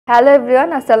Hello everyone,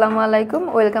 আসসালামু আলাইকুম।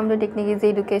 Welcome to technique easy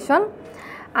education.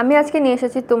 আমি আজকে নিয়ে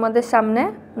এসেছি তোমাদের সামনে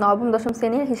নবম দশম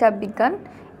শ্রেণীর হিসাব বিজ্ঞান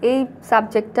এই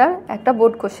সাবজেক্টটার একটা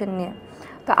বোর্ড কোশ্চেন নিয়ে।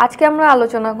 তো আজকে আমরা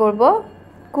আলোচনা করব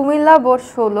কুমিল্লা বোর্ড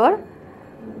 16-র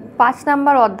 5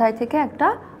 নাম্বার অধ্যায় থেকে একটা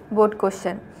বোর্ড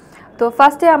কোশ্চেন। তো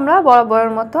ফার্স্টে আমরা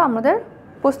বরাবরের মতো আমাদের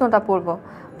প্রশ্নটা পড়ব।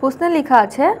 প্রশ্নে লেখা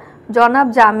আছে, জনাব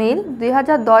জামিল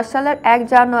 2010 সালের 1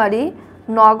 জানুয়ারি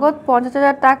নগদ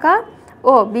 50,000 টাকা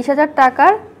ও 20,000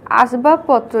 টাকার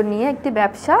আসবাবপত্র নিয়ে একটি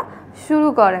ব্যবসা শুরু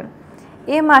করেন।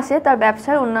 এ মাসে তার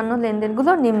ব্যবসার অন্যান্য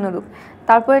লেনদেনগুলো নিম্নরূপ।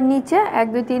 তারপরে নিচে 1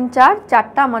 2 3 4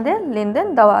 চারটা আমাদের লেনদেন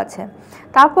দেওয়া আছে।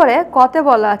 তারপরে কতে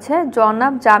বলা আছে,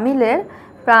 জনাব জামিলের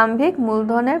প্রারম্ভিক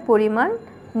মূলধনের পরিমাণ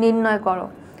নির্ণয় করো।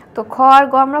 তো খ আর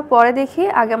গ আমরা পরে দেখি,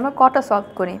 আগে আমরা কটা সলভ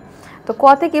করি। তো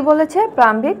কতে কি বলেছে,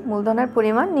 প্রারম্ভিক মূলধনের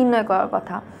পরিমাণ নির্ণয় করার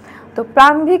কথা। তো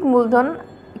প্রারম্ভিক মূলধন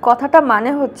কথাটা মানে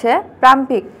হচ্ছে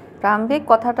প্রারম্ভিক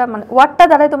কথাটা মানে ওয়ার্ডটা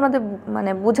দ্বারাই তোমাদের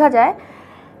মানে বোঝা যায়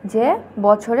যে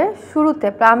বছরের শুরুতে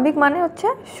প্রারম্ভিক মানে হচ্ছে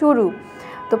শুরু।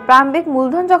 তো প্রারম্ভিক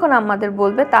মূলধন যখন আমাদের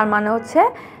বলবে তার মানে হচ্ছে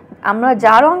আমরা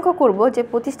যার অঙ্ক করব, যে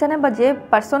প্রতিষ্ঠানে বা যে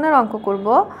পার্সনের অঙ্ক করব,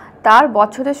 তার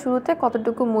বছরের শুরুতে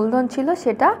কতটুকু মূলধন ছিল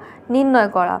সেটা নির্ণয়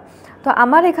করা। তো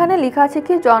আমার এখানে লেখা আছে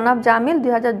কি, জনাব জামিল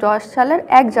 2010 সালের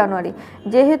 1 জানুয়ারি।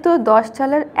 যেহেতু 10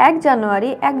 সালের 1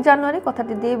 জানুয়ারি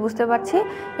কথাটি দিয়ে বুঝতে পারছি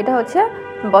এটা হচ্ছে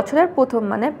বছরের প্রথম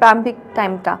মানে প্রারম্ভিক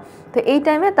টাইমটা। তো এই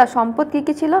টাইমে তার সম্পদ কী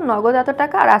কী ছিল, নগদ এত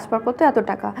টাকা আর আসবাবপত্র এত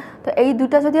টাকা। তো এই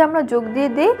দুটা যদি আমরা যোগ দিয়ে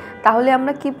দিই তাহলে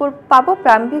আমরা কি পাবো,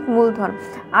 প্রারম্ভিক মূলধন।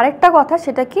 আরেকটা কথা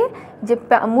সেটা কি, যে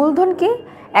মূলধন কি,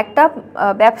 একটা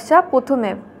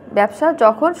ব্যবসা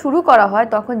যখন শুরু করা হয়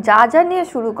তখন যা যা নিয়ে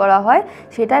শুরু করা হয়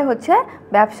সেটাই হচ্ছে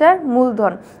ব্যবসার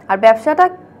মূলধন। আর ব্যবসাটা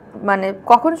মানে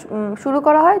কখন শুরু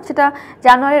করা হয় সেটা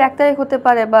জানুয়ারির 1 তারিখ হতে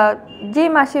পারে বা যে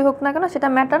মাসে হোক না কেন, সেটা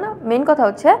ম্যাটার না। মেন কথা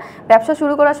হচ্ছে ব্যবসা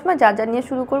শুরু করার সময় যা যা নিয়ে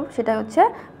শুরু করব সেটা হচ্ছে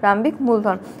প্রারম্ভিক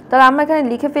মূলধন। তাহলে আমরা এখানে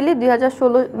লিখে ফেলি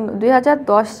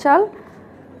 2010 সাল,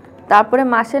 তারপরে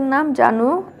মাসের নাম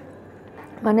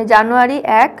মানে জানুয়ারি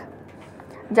 1।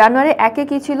 জানুয়ারি 1-এ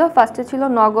কী ছিল, ফার্স্টে ছিল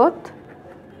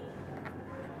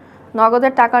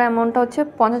নগদের টাকার অ্যামাউন্টটা হচ্ছে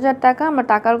 50,000 টাকা। আমরা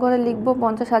টাকার ঘরে লিখব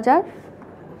 50,000।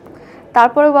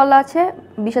 তারপরে বলা আছে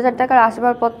 20,000 টাকার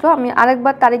আসবাবপত্র। আমি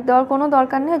আরেকবার তারিখ দেওয়ার কোনো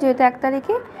দরকার নেই, যেহেতু 1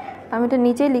 তারিখে আমি এটা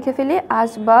নিচেই লিখে ফেলি।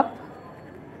 আসবাবপত্র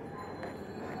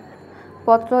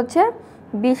হচ্ছে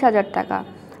 20,000 টাকা।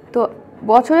 তো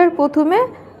বছরের প্রথমে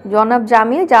জনাব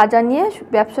জামিল যা যা নিয়ে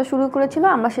ব্যবসা শুরু করেছিল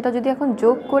আমরা সেটা যদি এখন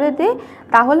যোগ করে দিই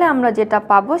তাহলে আমরা যেটা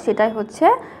পাবো সেটাই হচ্ছে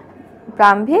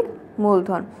প্রারম্ভিক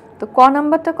মূলধন। তো ক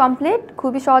নাম্বারটা কমপ্লিট,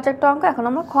 খুবই সহজ একটা অঙ্ক। এখন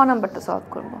আমরা খ নাম্বারটা সলভ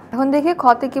করব। এখন দেখি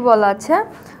খতে কি বলা আছে।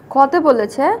 খতে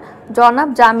বলেছে, জনাব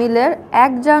জামিলের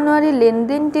 1 জানুয়ারি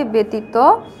লেনদেনটি ব্যতীত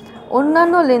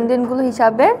অন্যান্য লেনদেনগুলো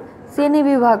হিসাবে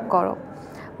শ্রেণীবিভাগ করো।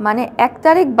 মানে 1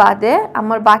 তারিখ বাদে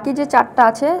আমার বাকি যে চারটা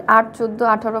আছে 8 14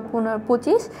 18 15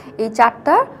 25 এই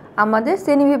চারটার আমাদের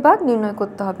শ্রেণীবিভাগ নির্ণয়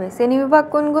করতে হবে। শ্রেণীবিভাগ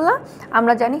কোনগুলো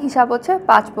আমরা জানি, হিসাব হচ্ছে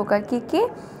 5 প্রকার। কি কি?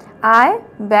 আয়,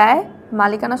 ব্যয়,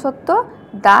 মালিকানা সত্ত্ব,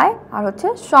 দায় আর হচ্ছে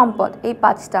সম্পদ, এই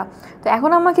 5টা। তো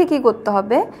এখন আমাকে কি করতে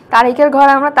হবে, তারিখের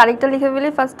ঘরে আমরা তারিখটা লিখে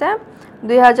ফেলি। ফার্স্টে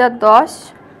 2010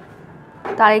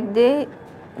 তারিখ দিয়ে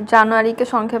জানুয়ারিকে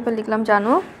সংক্ষেপে লিখলাম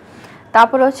জানু।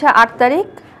 তারপর হচ্ছে 8 তারিখ,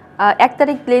 1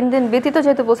 তারিখ লেনদেন ব্যতীত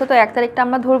যেহেতু বসে, তো 1 তারিখটা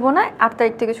আমরা ধরবো না, 8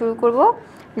 তারিখ থেকে শুরু করব,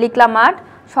 লিখলাম 8।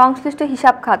 সংশ্লিষ্ট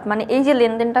হিসাব খাত মানে এই যে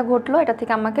লেনদেনটা ঘটলো এটা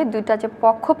থেকে আমাকে দুইটা যে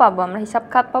পক্ষ পাবো, আমরা হিসাব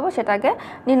খাত পাবো, সেটাকে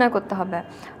নির্ণয় করতে হবে।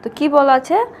 তো কি বলা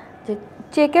আছে, যে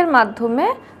চেকের মাধ্যমে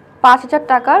 5,000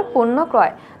 টাকার পণ্য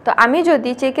ক্রয়। তো আমি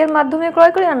যদি চেকের মাধ্যমে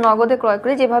ক্রয় করি আর নগদে ক্রয়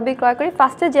করি, যেভাবেই ক্রয় করি,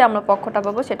 ফার্স্টে যে আমরা পক্ষটা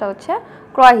পাবো সেটা হচ্ছে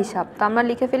ক্রয় হিসাব। তো আমরা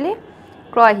লিখে ফেলি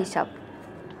ক্রয় হিসাব।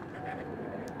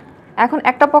 এখন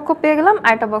একটা পক্ষ পেয়ে গেলাম,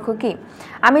 আরেকটা পক্ষ কি,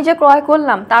 আমি যে ক্রয়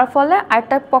করলাম তার ফলে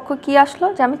আরেকটা পক্ষ কি আসলো,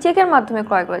 যে আমি চেকের মাধ্যমে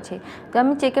ক্রয় করেছি। তো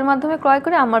আমি চেকের মাধ্যমে ক্রয়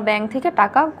করে আমার ব্যাংক থেকে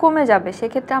টাকা কমে যাবে,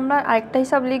 সেক্ষেত্রে আমরা আরেকটা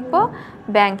হিসাব লিখব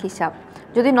ব্যাংক হিসাব।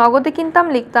 যদি নগদে কিনতাম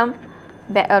লিখতাম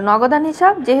নগদান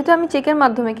হিসাব, যেহেতু আমি চেকের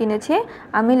মাধ্যমে কিনেছি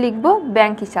আমি লিখব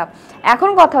ব্যাংক হিসাব। এখন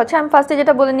কথা হচ্ছে, আমি ফার্স্টে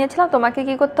যেটা বলে নিয়েছিলাম তোমাকে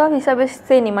কি করতে হবে, হিসাবের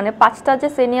শ্রেণী মানে 5টা যে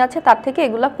শ্রেণী আছে তার থেকে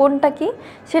এগুলা কোনটা কি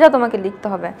সেটা তোমাকে লিখতে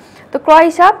হবে। তো ক্রয়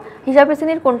হিসাব হিসাবের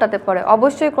শ্রেণীর কোনটাতে পড়ে,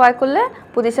 অবশ্যই ক্রয় করলে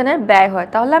প্রতিষ্ঠানের ব্যয় হয়,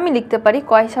 তাহলে আমি লিখতে পারি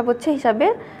ক্রয় হিসাব হচ্ছে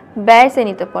হিসাবের ব্যয়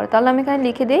শ্রেণীতে পড়ে, তাহলে আমি এখানে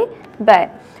লিখে দিই ব্যয়।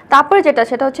 তারপরে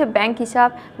সেটা হচ্ছে ব্যাংক হিসাব,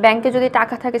 ব্যাংকে যদি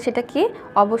টাকা থাকে সেটা কি,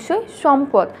 অবশ্যই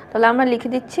সম্পদ, তাহলে আমরা লিখে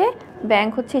দিচ্ছি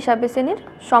ব্যাংক হচ্ছে হিসাবের শ্রেণীর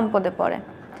সম্পদে পড়ে।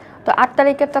 তো 8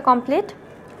 তারিখেরটা কমপ্লিট।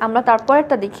 আমরা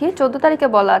তারপরেরটা দেখি। 14 তারিখে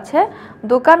বলা আছে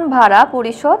দোকান ভাড়া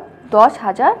পরিশোধ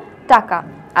 10,000 টাকা।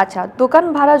 আচ্ছা, দোকান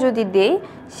ভাড়া যদি দেই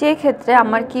সেক্ষেত্রে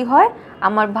আমার কি হয়,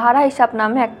 আমার ভাড়া হিসাব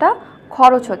নামে একটা খ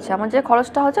খরচ হচ্ছে, আমার যে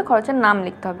খরচটা হচ্ছে খরচের নাম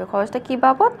লিখতে হবে। খরচটা কী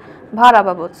বাবদ? ভাড়া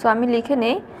বাবদ। সো আমি লিখে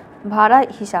নেই ভাড়া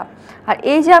হিসাব। আর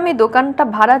এই যে আমি দোকানটা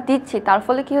ভাড়া দিচ্ছি তার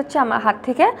ফলে কি হচ্ছে, আমার হাত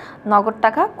থেকে নগদ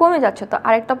টাকা কমে যাচ্ছে। তো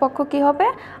আরেকটা পক্ষ কি হবে?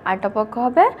 আরেকটা পক্ষ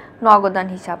হবে নগদান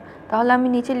হিসাব। তাহলে আমি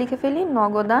নিচে লিখে ফেলি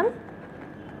নগদান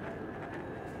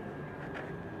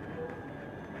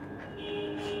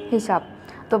হিসাব।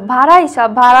 তো ভাড়া হিসাব,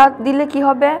 ভাড়া দিলে কি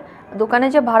হবে? দোকানে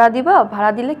যে ভাড়া দিব,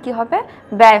 ভাড়া দিলে কি হবে?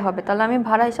 ব্যয় হবে। তাহলে আমি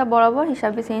ভাড়া হিসাব বরাবর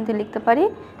হিসাবে শ্রেণীতে লিখতে পারি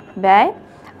ব্যয়।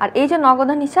 আর এই যে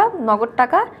নগদান হিসাব, নগদ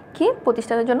টাকা কি?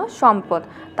 প্রতিষ্ঠানের জন্য সম্পদ।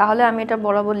 তাহলে আমি এটা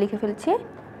বরাবর লিখে ফেলছি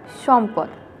সম্পদ।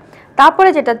 তারপরে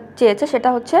যেটা চেয়েছে সেটা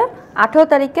হচ্ছে 18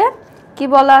 তারিখে কি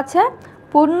বলা আছে?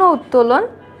 পূর্ণ উত্তোলন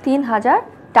 3000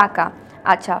 টাকা।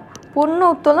 আচ্ছা, পূর্ণ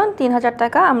উত্তোলন 3000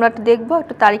 টাকা আমরা দেখবো,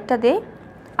 একটু তারিখটা দেই।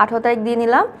 18 তারিখ দিয়ে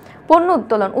নিলাম। পণ্য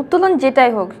উত্তোলন, উত্তোলন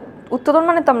যেটাই হোক, উত্তোলন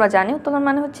মানে তো আমরা জানি, উত্তোলন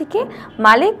মানে হচ্ছে কি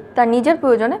মালিক তার নিজের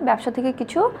প্রয়োজনে ব্যবসা থেকে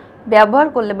কিছু ব্যবহার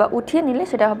করলে বা উঠিয়ে নিলে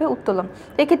সেটা হবে উত্তোলন।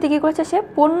 এক্ষেত্রে কী করেছে? সে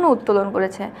পণ্য উত্তোলন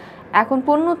করেছে। এখন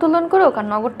পণ্য উত্তোলন করুক আর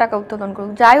নগদ টাকা উত্তোলন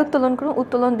করুক, যাই উত্তোলন করুক,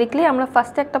 উত্তোলন দেখলেই আমরা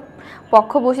ফার্স্টে একটা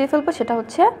পক্ষ বসিয়ে ফেলবো, সেটা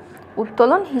হচ্ছে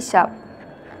উত্তোলন হিসাব।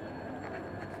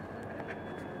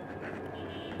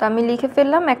 তো আমি লিখে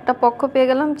ফেললাম, একটা পক্ষ পেয়ে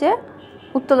গেলাম যে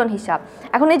উত্তোলন হিসাব।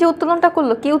 এখন এই যে উত্তোলনটা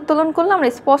করলো, কি উত্তোলন করলো? আমরা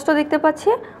স্পষ্ট দেখতে পাচ্ছি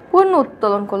পণ্য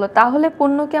উত্তোলন করলো। তাহলে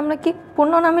পণ্যকে আমরা কি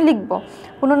পণ্য নামে লিখবো?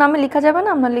 পণ্য নামে লেখা যাবে না,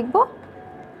 আমরা লিখবো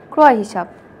ক্রয় হিসাব।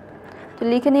 তো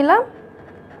লিখে নিলাম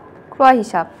ক্রয়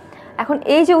হিসাব। এখন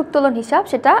এই যে উত্তোলন হিসাব,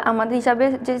 সেটা আমাদের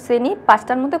হিসাবের যে শ্রেণী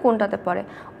 5টার মধ্যে কোনটাতে পড়ে?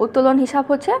 উত্তোলন হিসাব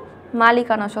হচ্ছে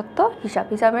মালিকানা সত্ত্ব হিসাব,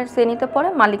 হিসাবের শ্রেণীতে পড়ে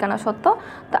মালিকানা সত্ত্ব।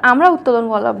 তো আমরা উত্তোলন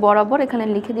বরাবর এখানে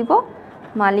লিখে দিব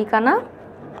মালিকানা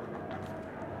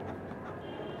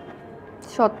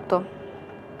সত্ত্ব।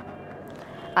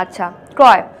 আচ্ছা,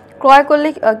 ক্রয়, ক্রয় করলে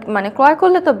মানে ক্রয়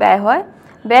করলে তো ব্যয় হয়,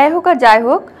 ব্যয় হোক আর যাই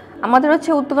হোক, আমাদের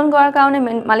হচ্ছে উত্তোলন করার কারণে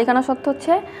মালিকানা সত্ত্ব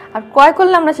হচ্ছে। আর ক্রয়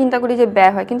করলে আমরা চিন্তা করি যে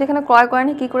ব্যয় হয়, কিন্তু এখানে ক্রয়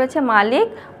করেনি, কী করেছে? মালিক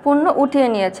পণ্য উঠিয়ে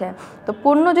নিয়েছে। তো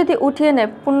পণ্য যদি উঠিয়ে নেয়,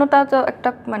 পণ্যটা তো একটা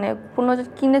মানে পণ্য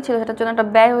কিনেছিল সেটার জন্য একটা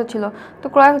ব্যয় হয়েছিল, তো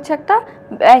ক্রয় হচ্ছে একটা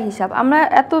ব্যয় হিসাব। আমরা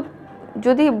এত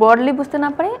যদি ব্রডলি বুঝতে না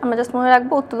পারি, আমরা জাস্ট মনে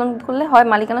রাখবো উত্তোলন করলে হয়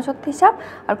মালিকানা সত্ত্ব হিসাব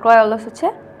আর ক্রয় অলস হচ্ছে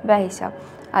ব্যয় হিসাব।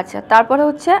 আচ্ছা, তারপরে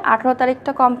হচ্ছে 18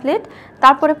 তারিখটা কমপ্লিট।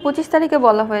 তারপরে 25 তারিখে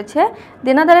বলা হয়েছে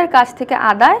দেনাদারের কাছ থেকে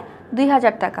আদায়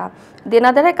 2000 টাকা।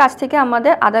 দেনাদারের কাছ থেকে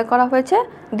আমাদের আদায় করা হয়েছে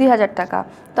 2000 টাকা।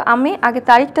 তো আমি আগে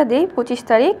তারিখটা দিই, 25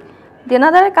 তারিখ।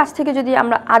 দেনাদারের কাছ থেকে যদি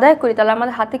আমরা আদায় করি তাহলে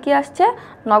আমাদের হাতে কি আসছে?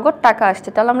 নগদ টাকা আসছে।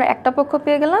 তাহলে আমরা একটা পক্ষ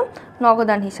পেয়ে গেলাম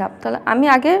নগদান হিসাব। তাহলে আমি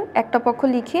আগে একটা পক্ষ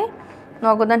লিখি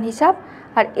নগদান হিসাব।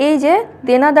 আর এই যে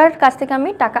দেনাদারের কাছ থেকে আমি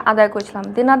টাকা আদায় করেছিলাম,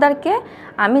 দেনাদারকে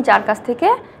আমি যার কাছ থেকে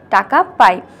টাকা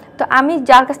পাই। তো আমি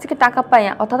যার কাছ থেকে টাকা পাই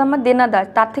অর্থাৎ আমার দেনাদার,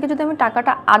 তার থেকে যদি আমি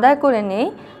টাকাটা আদায় করে নেই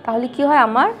তাহলে কি হয়?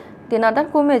 আমার দেনাদার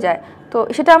কমে যায়। তো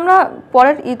সেটা আমরা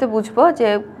পরের বুঝবো, যে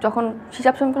যখন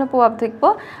হিসাব সমীকরণের প্রভাব দেখবো,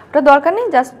 ওটা দরকার নেই।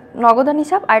 জাস্ট নগদান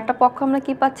হিসাব, আরেকটা পক্ষ আমরা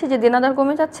কি পাচ্ছি? যে দেনাদার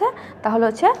কমে যাচ্ছে, তাহলে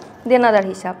হচ্ছে দেনাদার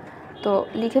হিসাব। তো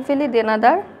লিখে ফেলি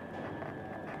দেনাদার,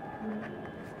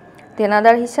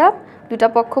 দেনাদার হিসাব, দুটা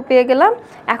পক্ষ পেয়ে গেলাম।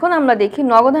 এখন আমরা দেখি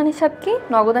নগদান হিসাব কি?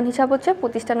 নগদান হিসাব হচ্ছে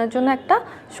প্রতিষ্ঠানের জন্য একটা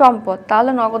সম্পদ।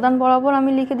 তাহলে নগদান বরাবর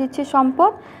আমি লিখে দিচ্ছি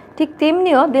সম্পদ। ঠিক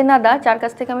তেমনিও দেনাদার, যার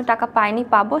কাছ থেকে আমি টাকা পাইনি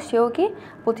পাবো, সেও কি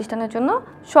প্রতিষ্ঠানের জন্য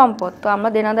সম্পদ। তো আমরা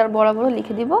দেনাদার বরাবর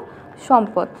লিখে দিব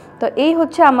সম্পদ। তো এই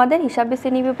হচ্ছে আমাদের হিসাবের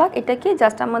শ্রেণী বিভাগ। এটা কি?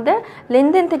 জাস্ট আমাদের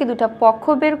লেনদেন থেকে দুটা পক্ষ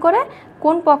বের করে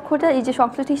কোন পক্ষটা, এই যে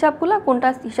সংশ্লিষ্ট হিসাবগুলো কোনটা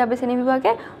হিসাবের শ্রেণী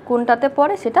বিভাগে কোনটাতে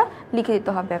পড়ে সেটা লিখে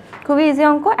দিতে হবে। খুবই ইজি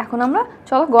অঙ্ক। এখন আমরা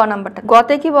চলো গ নাম্বারটা।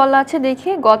 গতে কি বলা আছে দেখি।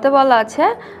 গতে বলা আছে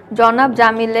জনাব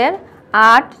জামিলের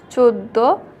 8, 14,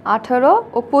 18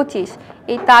 ও 25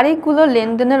 এই তারিখগুলো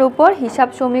লেনদেনের উপর হিসাব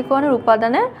সমীকরণের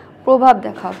উপাদানের প্রভাব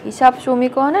দেখাও। হিসাব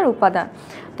সমীকরণের উপাদান।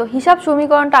 তো হিসাব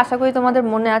সমীকরণটা আশা করি তোমাদের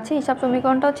মনে আছে। হিসাব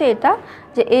সমীকরণটা হচ্ছে এটা,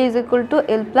 যে A =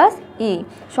 L + E,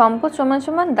 সম্পদ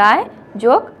 = দায়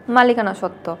যোগ মালিকানা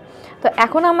সত্ত্ব। তো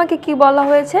এখন আমাকে কি বলা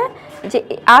হয়েছে? যে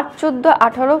 8, 14,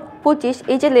 18, 25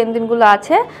 এই যে লেনদেনগুলো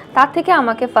আছে তার থেকে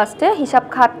আমাকে ফার্স্টে হিসাব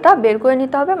খাতটা বের করে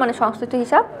নিতে হবে, মানে সংশ্লিষ্ট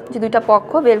হিসাব যে দুইটা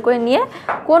পক্ষ বের করে নিয়ে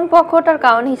কোন পক্ষটার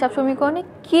কারণে হিসাব সমীকরণে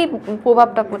কি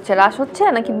প্রভাবটা পড়ছে, হ্রাস হচ্ছে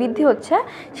নাকি বৃদ্ধি হচ্ছে,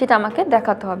 সেটা আমাকে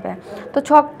দেখাতে হবে। তো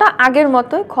ছকটা আগের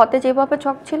মতোই, খতে যেভাবে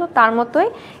ছক ছিল তার মতোই।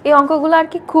 এই অঙ্কগুলো আর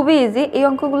কি খুবই ইজি। এই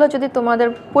অঙ্কগুলো যদি তোমাদের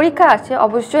পরীক্ষা আসে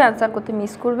অবশ্যই অ্যান্সার করতে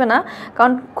মিস করবে না,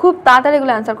 কারণ খুব তাড়াতাড়ি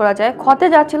এগুলো অ্যান্সার করা যায়। খতে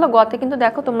যা ছিল গতে কিন্তু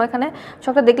দেখো, তোমরা এখানে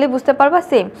ছকটা দেখলেই বুঝতে পারবা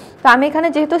সেম। তো আমি এখানে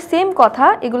যেহেতু সেম কথা,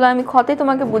 এগুলো আমি খতে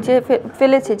তোমাকে বুঝিয়ে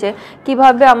ফেলেছি যে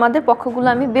কিভাবে আমাদের পক্ষগুলো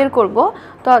আমি বের করব।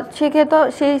 তো সেই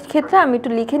ক্ষেত্রে আমি একটু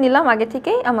লিখে নিলাম আগে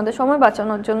থেকেই আমাদের সময়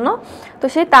বাঁচানোর জন্য। তো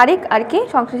সেই তারিখ আর কি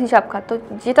সংশ্লিষ্ট হিসাব খাত। তো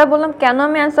যেটা বললাম কেন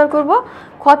আমি অ্যান্সার করব,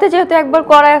 খতে যেহেতু একবার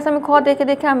করাই আছে, আমি খ দেখে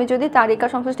দেখে আমি যদি তারিখ আর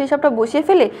সংশ্লিষ্ট হিসাবটা বসিয়ে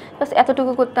ফেলি, জাস্ট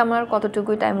এতটুকু করতে আমার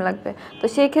কতটুকুই টাইম লাগবে। তো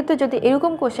সেই ক্ষেত্রে যদি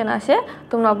এরকম কোশ্চেন আসে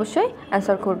তোমরা অবশ্যই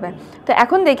অ্যান্সার করবে। তো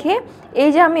এখন দেখি, এই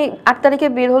যে আমি 8 তারিখে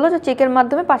বের হলো যে চেকের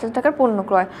মাধ্যমে 5,000 টাকার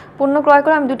পণ্য ক্রয়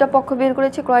করে আমি দুটো পক্ষ বের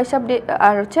করেছি, ক্রয় হিসাব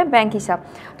আর হচ্ছে ব্যাংক হিসাব।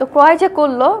 তো ক্রয় যে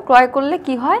করলো, ক্রয় করলে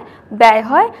কি হয়, ব্যয়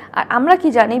হয়। আর আমরা কি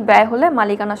জানি, ব্যয় হলে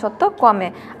মালিকানা সত্ত্ব কমে,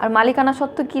 আর মালিকানা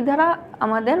সত্ত্ব কি দ্বারা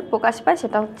আমাদের প্রকাশ পায়,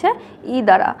 সেটা হচ্ছে ই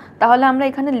দ্বারা। তাহলে আমরা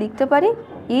এখানে লিখতে পারি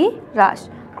ই হ্রাস,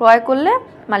 ক্রয় করলে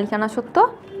মালিকানা সত্ত্ব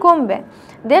কমবে।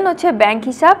 দেন হচ্ছে ব্যাংক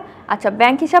হিসাব। আচ্ছা,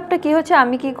 ব্যাংক হিসাবটা কি হচ্ছে,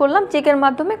 আমি কি করলাম, চেকের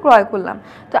মাধ্যমে ক্রয় করলাম।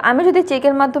 তো আমি যদি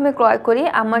চেকের মাধ্যমে ক্রয় করি,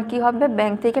 আমার কি হবে,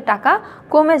 ব্যাংক থেকে টাকা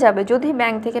কমে যাবে। যদি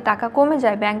ব্যাংক থেকে টাকা কমে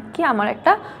যায়, ব্যাংক কি আমার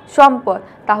একটা সম্পদ,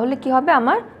 তাহলে কি হবে,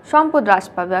 আমার সম্পদ হ্রাস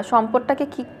পাবে। আর সম্পদটাকে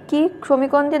কি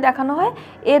সমীকরণ দিয়ে দেখানো হয়,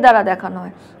 এ দ্বারা দেখানো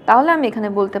হয়। তাহলে আমি এখানে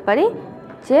বলতে পারি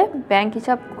যে ব্যাংক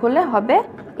হিসাব হলে হবে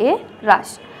এ হ্রাস।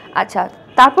 আচ্ছা,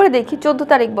 তারপরে দেখি 14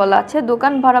 তারিখ বলা আছে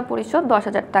দোকান ভাড়া পরিশোধ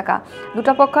 10,000 টাকা।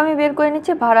 দুটো পক্ষ আমি বের করে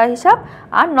নিচ্ছি, ভাড়া হিসাব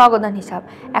আর নগদান হিসাব।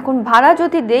 এখন ভাড়া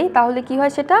যদি দেই তাহলে কি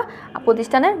হয়, সেটা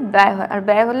প্রতিষ্ঠানের ব্যয় হয়, আর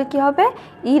ব্যয় হলে কি হবে,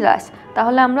 ই হ্রাস।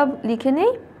 তাহলে আমরা লিখে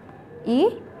নেই ই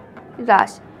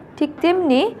হ্রাস। ঠিক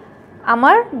তেমনি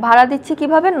আমার ভাড়া দিচ্ছি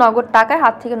কিভাবে, নগদ টাকায়,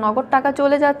 হাত থেকে নগদ টাকা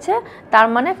চলে যাচ্ছে, তার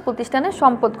মানে প্রতিষ্ঠানের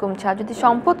সম্পদ কমছে। আর যদি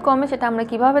সম্পদ কমে, সেটা আমরা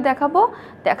কিভাবে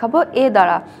দেখাবো এ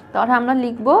দ্বারা। তাহলে আমরা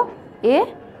লিখব এ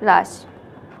হ্রাস।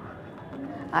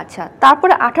 আচ্ছা,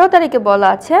 তারপরে 18 তারিখে বলা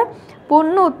আছে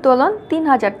পণ্য উত্তোলন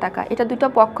 3,000 টাকা। এটা দুটো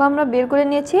পক্ষ আমরা বের করে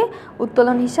নিয়েছি,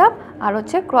 উত্তোলন হিসাব আর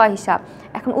হচ্ছে ক্রয় হিসাব।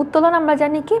 এখন উত্তোলন আমরা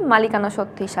জানি কি, মালিকানা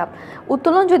সত্ত্ব হিসাব।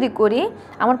 উত্তোলন যদি করি,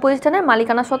 আমার প্রতিষ্ঠানের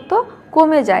মালিকানা সত্ত্ব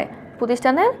কমে যায়,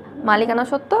 প্রতিষ্ঠানের মালিকানা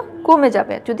সত্ত্ব কমে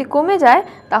যাবে। যদি কমে যায়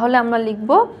তাহলে আমরা লিখব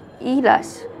ই হ্রাস।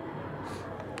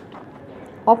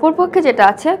 অপরপক্ষে যেটা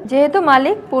আছে, যেহেতু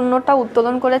মালিক পণ্যটা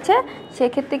উত্তোলন করেছে,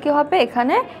 সেক্ষেত্রে কী হবে,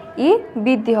 এখানে ই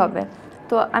বৃদ্ধি হবে।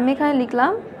 তো আমি এখানে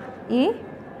লিখলাম ই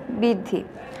বৃদ্ধি।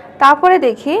 তারপরে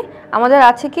দেখি আমাদের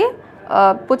আছে কি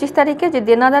 25 তারিখে যে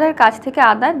দেনাদারের কাছ থেকে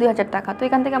আদায় 2,000 টাকা। তো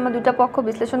এখান থেকে আমরা দুটা পক্ষ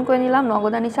বিশ্লেষণ করে নিলাম,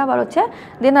 নগদান হিসাব আর হচ্ছে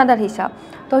দেনাদার হিসাব।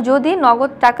 তো যদি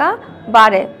নগদ টাকা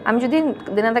বাড়ে, আমি যদি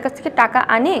দেনাদার কাছ থেকে টাকা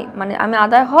আনি, মানে আমি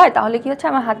আদায় হয়, তাহলে কি হচ্ছে,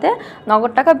 আমার হাতে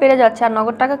নগদ টাকা বেড়ে যাচ্ছে। আর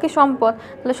নগদ টাকা কি সম্পদ,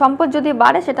 তাহলে সম্পদ যদি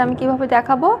বাড়ে, সেটা আমি কিভাবে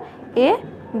দেখাবো, এ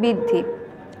বৃদ্ধি।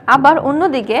 আবার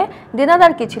অন্যদিকে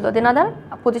দেনাদার কি ছিল, দেনাদার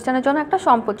প্রতিষ্ঠানের জন্য একটা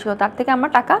সম্পদ ছিল, তার থেকে আমরা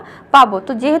টাকা পাবো।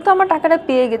 তো যেহেতু আমরা টাকাটা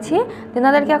পেয়ে গেছি,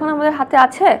 দেনাদার কি এখন আমাদের হাতে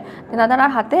আছে, দেনাদার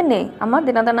আর হাতে নেই, আমার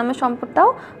দেনাদার নামের সম্পদটাও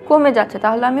কমে যাচ্ছে।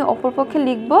 তাহলে আমি অপরপক্ষে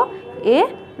লিখব এ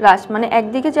হ্রাস, মানে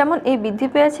একদিকে যেমন এ বৃদ্ধি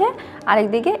পেয়েছে,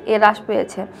 আরেকদিকে এ হ্রাস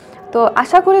পেয়েছে। তো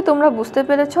আশা করি তোমরা বুঝতে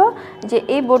পেরেছো যে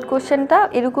এই বোর্ড কোশ্চেনটা,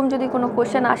 এরকম যদি কোনো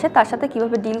কোশ্চেন আসে তার সাথে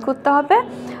কিভাবে ডিল করতে হবে।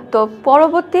 তো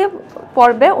পরবর্তী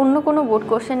পর্বে অন্য কোনো বোর্ড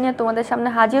কোশ্চেন নিয়ে তোমাদের সামনে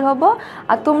হাজির হব।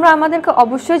 আর তোমরা আমাদেরকে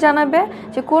অবশ্যই জানাবে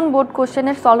যে কোন বোর্ড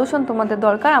কোশ্চেনের সলিউশন তোমাদের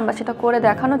দরকার, আমরা সেটা করে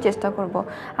দেখানোর চেষ্টা করব।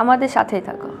 আমাদের সাথেই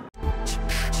থাকো।